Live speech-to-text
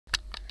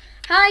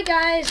Hi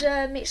guys,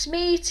 it's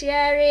me,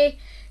 Thierry.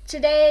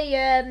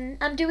 Today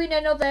I'm doing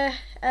another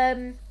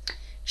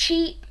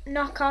cheap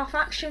knockoff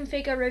action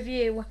figure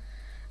review.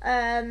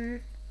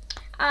 This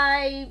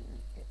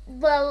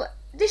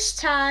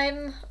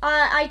time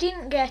I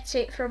didn't get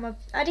this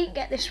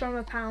from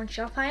a pound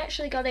shop. I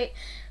actually got it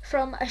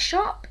from a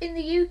shop in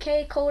the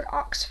UK called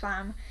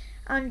Oxfam.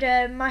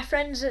 And my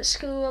friends at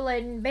school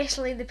and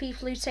basically the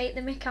people who take the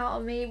mick out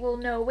of me will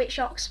know which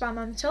Oxfam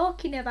I'm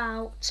talking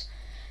about.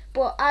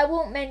 But I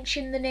won't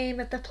mention the name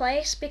of the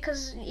place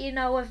because, you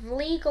know, of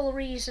legal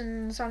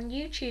reasons on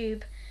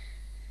YouTube.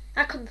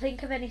 I couldn't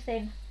think of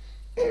anything.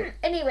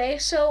 Anyway,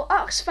 so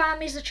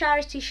Oxfam is a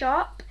charity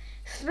shop,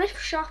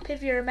 thrift shop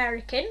if you're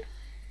American.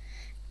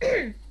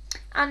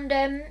 And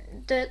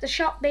the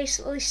shop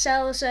basically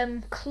sells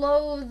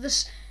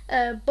clothes,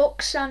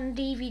 books and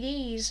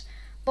DVDs.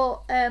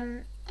 But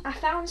I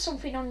found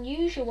something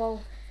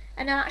unusual,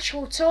 an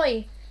actual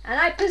toy. And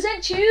I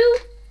present to you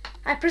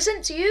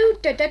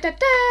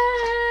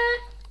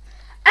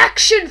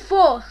Action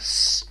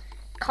Force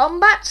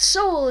Combat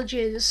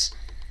Soldiers.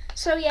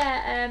 So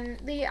yeah,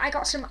 I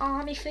got some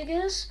army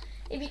figures.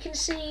 If you can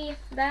see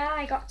there,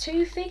 I got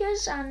 2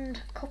 figures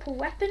and a couple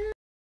weapons.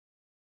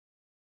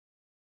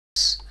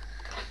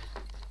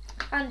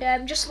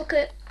 And just look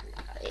at,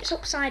 it's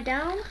upside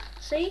down,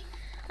 see?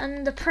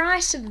 And the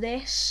price of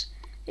this,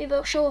 if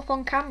it'll show up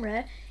on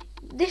camera,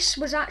 this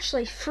was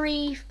actually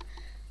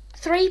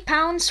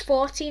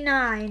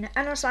 £3.49,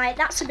 and I was like,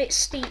 that's a bit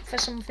steep for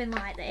something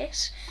like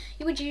this.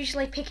 You would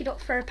usually pick it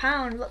up for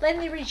 £1, but then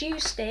they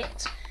reduced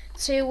it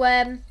to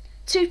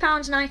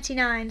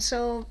 £2.99.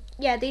 So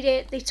yeah,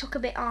 they took a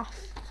bit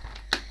off.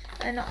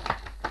 And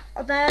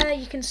there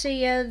you can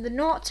see the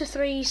 0 to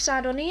 3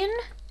 sad onion,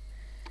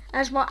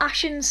 as what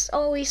Ashens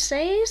always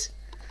says.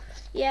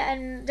 Yeah,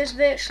 and there's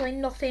virtually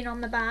nothing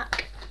on the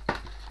back.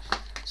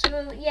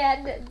 So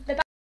yeah, the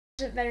back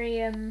isn't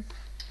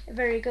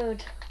very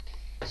good.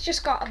 It's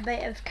just got a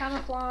bit of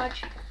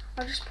camouflage.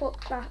 I'll just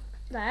put that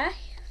there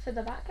for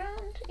the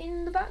background.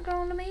 In the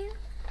background, I mean.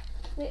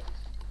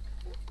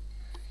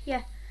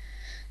 Yeah.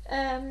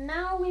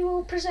 Now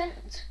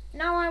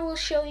I will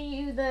show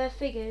you the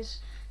figures,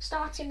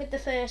 starting with the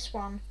first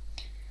one.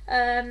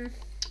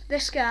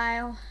 This guy.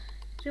 I'll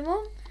zoom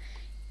on.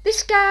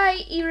 This guy,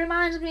 he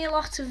reminds me a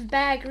lot of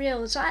Bear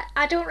Grylls.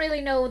 I don't really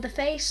know the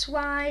face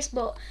wise,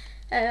 but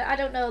I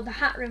don't know, the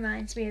hat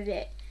reminds me of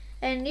it.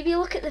 And if you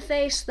look at the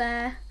face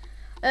there,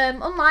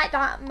 unlike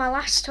my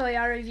last toy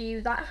I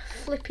reviewed, that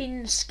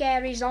flipping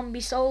scary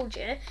zombie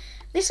soldier,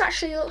 this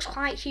actually looks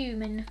quite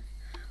human.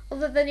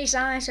 Other than his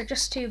eyes are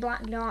just 2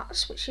 black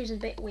dots, which is a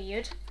bit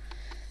weird.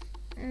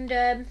 And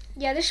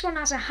yeah, this one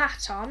has a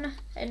hat on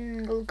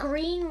and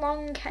green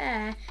long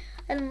hair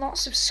and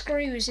lots of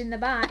screws in the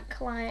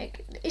back.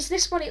 Like, is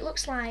this what it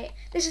looks like?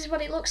 This is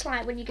what it looks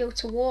like when you go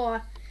to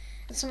war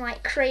and some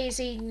like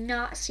crazy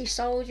Nazi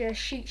soldier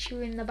shoots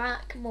you in the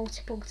back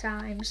multiple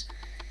times.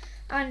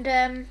 And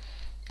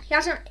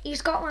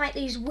he's got like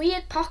these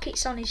weird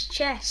pockets on his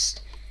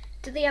chest.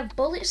 Do they have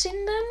bullets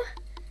in them?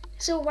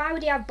 So why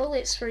would he have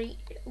bullets for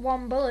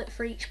one bullet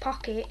for each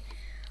pocket?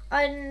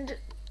 And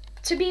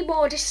to be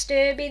more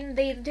disturbing,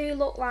 they do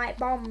look like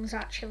bombs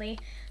actually.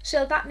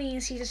 So that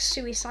means he's a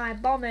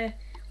suicide bomber,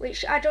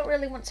 which I don't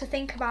really want to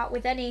think about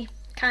with any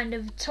kind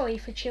of toy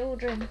for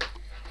children.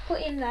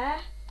 Put him there,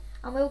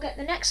 and we'll get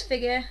the next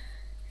figure,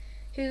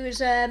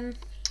 who's a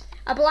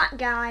black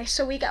guy.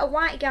 So we get a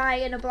white guy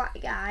and a black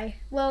guy.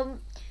 Well,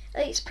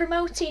 I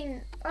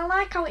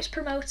like how it's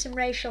promoting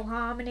racial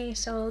harmony,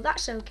 so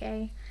that's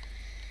okay.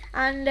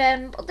 And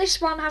but this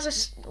one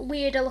has a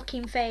weirder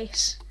looking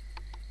face.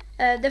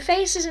 The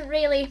face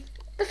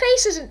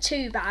isn't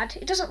too bad.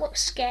 It doesn't look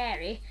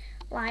scary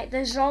like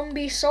the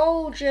zombie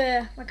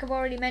soldier, like I've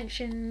already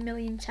mentioned a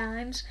million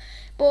times.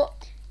 But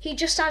he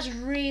just has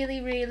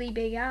really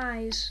big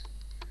eyes,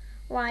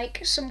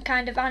 like some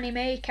kind of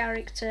anime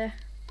character.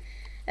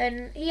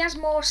 And he has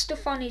more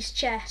stuff on his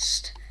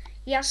chest.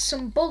 He has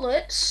some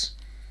bullets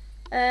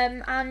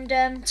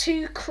and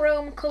 2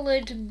 chrome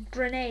coloured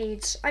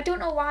grenades. I don't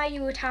know why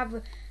you would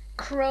have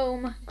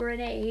chrome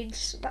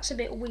grenades, that's a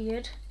bit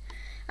weird.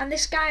 And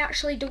this guy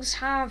actually does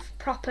have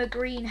proper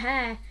green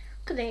hair.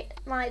 Look at it,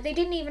 like they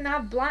didn't even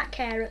have black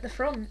hair at the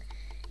front.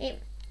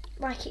 It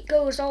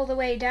goes all the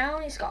way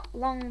down. He's got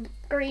long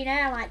green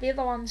hair like the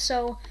other one.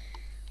 So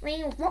I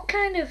mean, what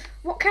kind of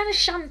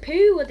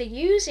shampoo were they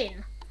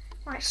using?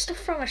 Like stuff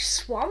from a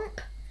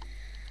swamp?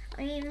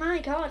 I mean, my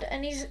God.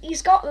 And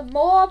he's got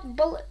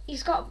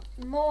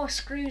more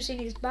screws in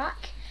his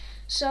back.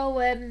 So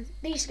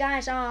these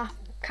guys are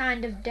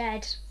kind of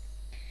dead.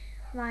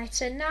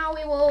 Right, and now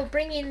we will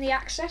bring in the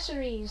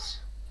accessories.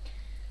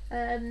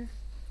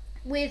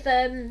 With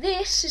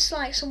this, it's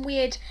like some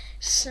weird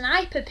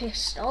sniper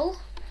pistol.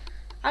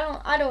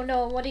 I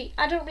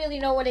don't really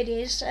know what it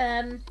is.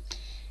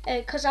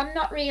 Because I'm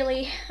not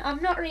really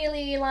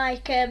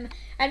like an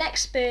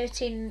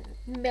expert in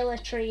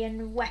military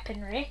and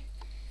weaponry.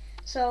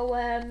 So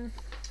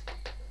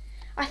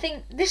I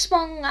think this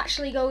one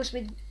actually goes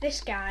with this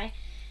guy,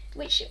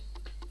 which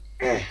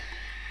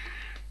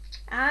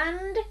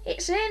And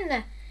it's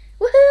in!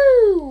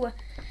 Woohoo!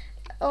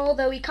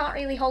 Although he can't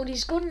really hold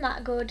his gun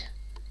that good.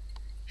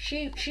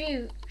 Shoot,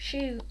 shoot,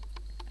 shoot.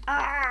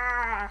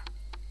 Ah!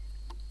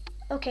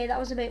 Okay, that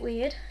was a bit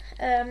weird.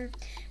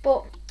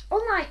 But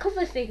unlike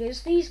other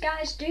figures, these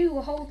guys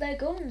do hold their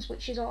guns,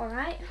 which is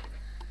alright.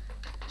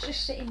 It's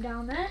just sitting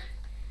down there.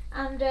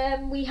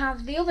 And we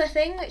have the other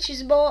thing, which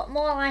is more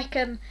like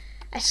a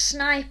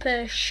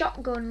sniper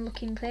shotgun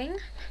looking thing.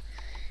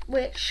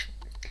 Which,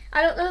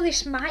 I don't know,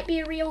 this might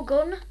be a real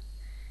gun.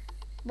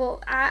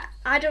 But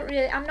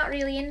I'm not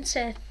really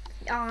into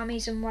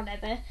armies and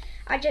whatever.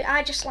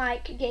 I just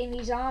like getting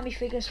these army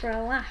figures for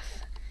a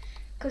laugh.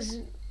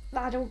 Because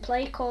I don't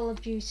play Call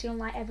of Duty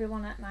unlike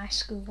everyone at my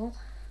school.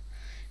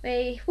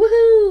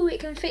 Woohoo! It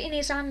can fit in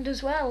his hand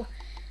as well.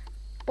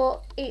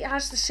 But it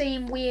has the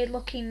same weird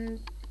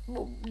looking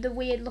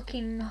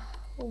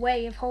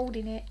way of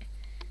holding it.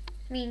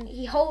 I mean,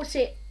 he holds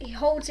it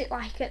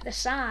like at the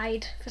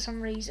side for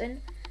some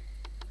reason.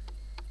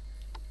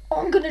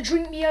 Oh, I'm gonna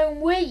drink my own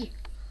wee.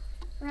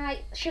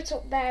 Right, shut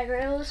up there,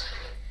 girls.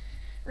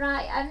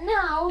 Right, and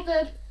now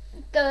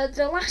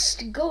the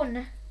last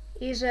gun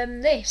is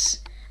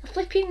this. A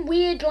flipping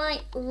weird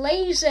like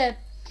laser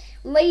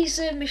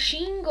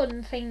machine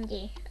gun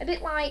thingy. A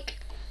bit like,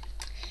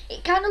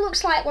 it kind of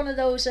looks like one of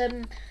those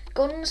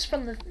guns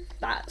from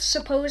that's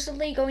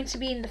supposedly going to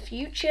be in the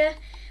future,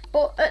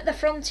 but at the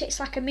front it's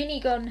like a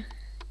minigun,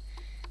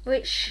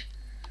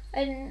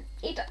 and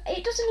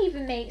it doesn't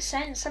even make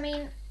sense. I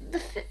mean,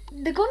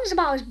 the gun's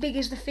about as big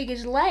as the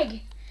figure's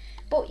leg,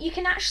 but you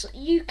can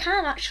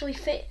actually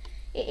fit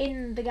it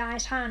in the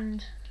guy's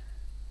hand,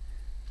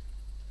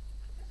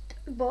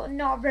 but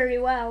not very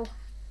well.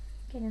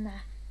 Get in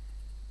there.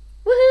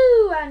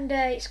 Woohoo! And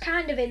it's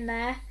kind of in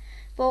there,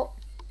 but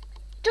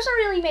it doesn't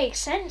really make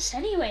sense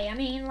anyway. I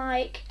mean,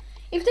 like,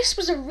 if this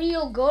was a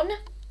real gun,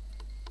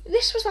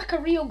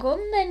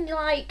 then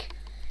like,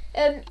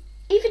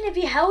 even if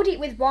you held it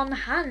with one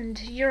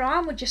hand, your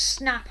arm would just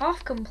snap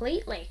off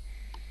completely.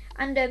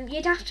 And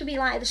you'd have to be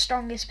like the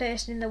strongest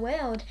person in the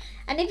world.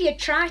 And if you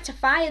try to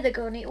fire the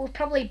gun, it will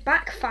probably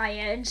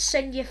backfire and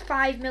send you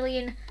 5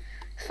 billion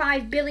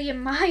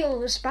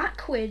miles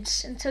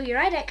backwards until your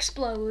head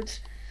explodes.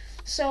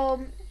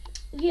 So,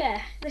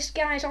 yeah, this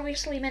guy's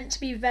obviously meant to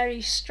be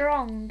very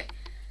strong.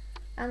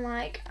 And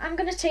like, I'm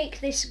gonna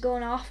take this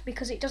gun off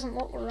because it doesn't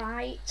look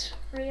right,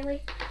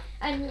 really.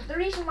 And the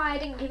reason why I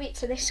didn't give it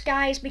to this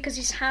guy is because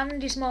his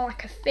hand is more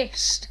like a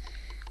fist.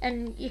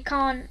 And you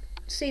can't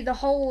see the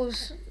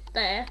holes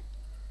there.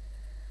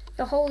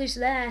 The hole is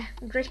there,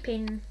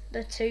 gripping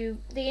the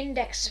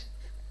index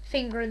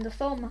finger and the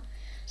thumb.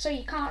 So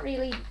he can't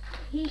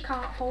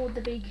hold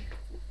the big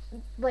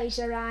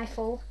laser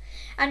rifle.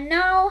 And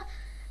now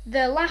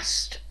the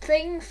last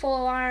thing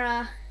for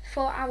our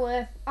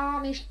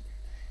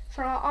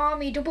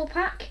army double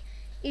pack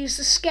is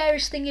the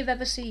scariest thing you've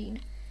ever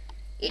seen.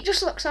 It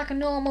just looks like a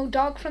normal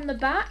dog from the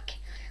back,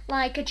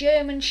 like a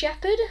German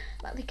shepherd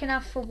that they can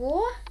have for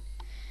war.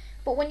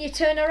 But when you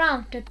turn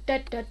around,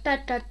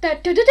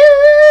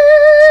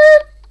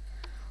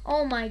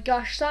 oh my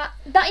gosh, that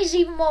is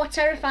even more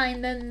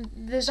terrifying than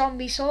the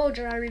zombie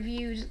soldier I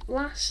reviewed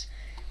last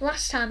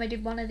time I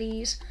did one of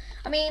these.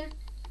 I mean,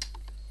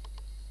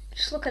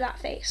 just look at that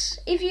face.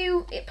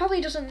 It probably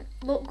doesn't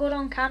look good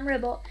on camera,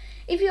 but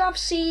if you have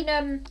seen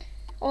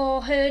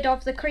or heard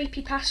of the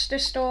creepypasta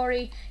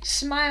story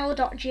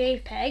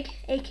smile.jpg,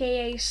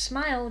 aka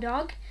Smile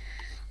Dog,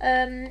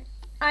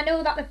 I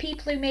know that the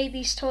people who made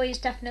these toys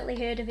definitely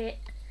heard of it.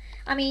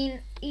 I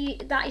mean,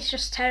 that is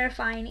just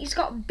terrifying. He's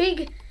got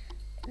big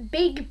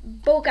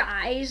bug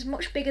eyes,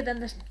 much bigger than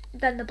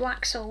the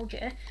black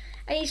soldier,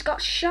 and he's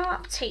got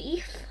sharp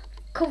teeth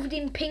covered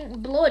in pink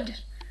blood.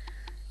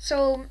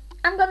 So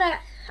I'm gonna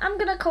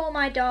call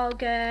my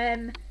dog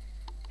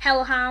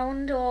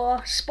Hellhound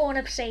or Spawn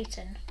of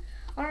Satan.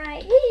 All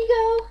right, here you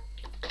go.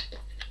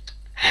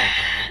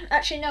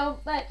 Actually,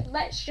 no.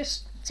 Let's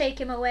just take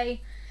him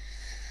away.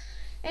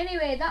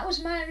 Anyway, that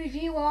was my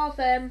review of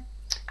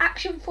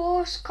Action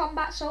Force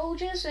Combat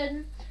Soldiers,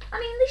 and I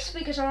mean, these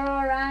figures are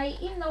alright,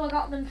 even though I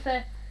got them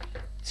for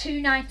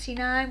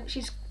 $2.99, which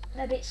is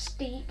a bit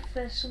steep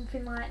for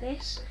something like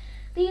this.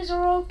 These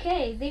are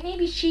okay. They may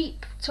be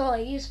cheap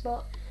toys,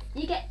 but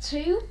you get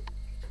two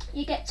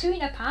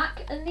in a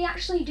pack, and they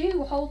actually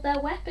do hold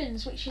their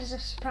weapons, which is a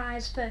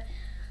surprise for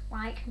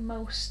like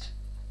most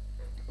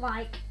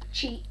like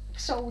cheap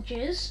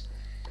soldiers.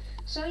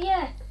 So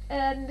yeah,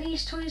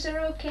 these toys are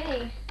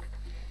okay,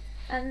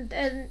 and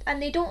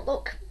they don't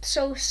look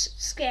so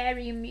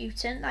scary and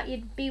mutant that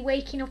you'd be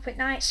waking up at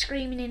night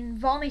screaming and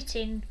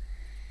vomiting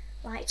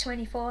like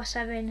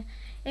 24/7.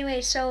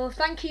 Anyway, so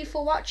thank you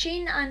for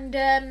watching, and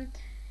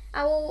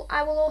I will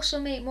also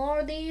make more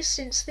of these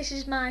since this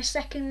is my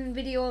second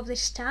video of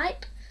this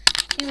type.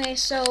 Anyway,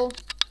 so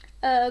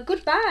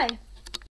goodbye.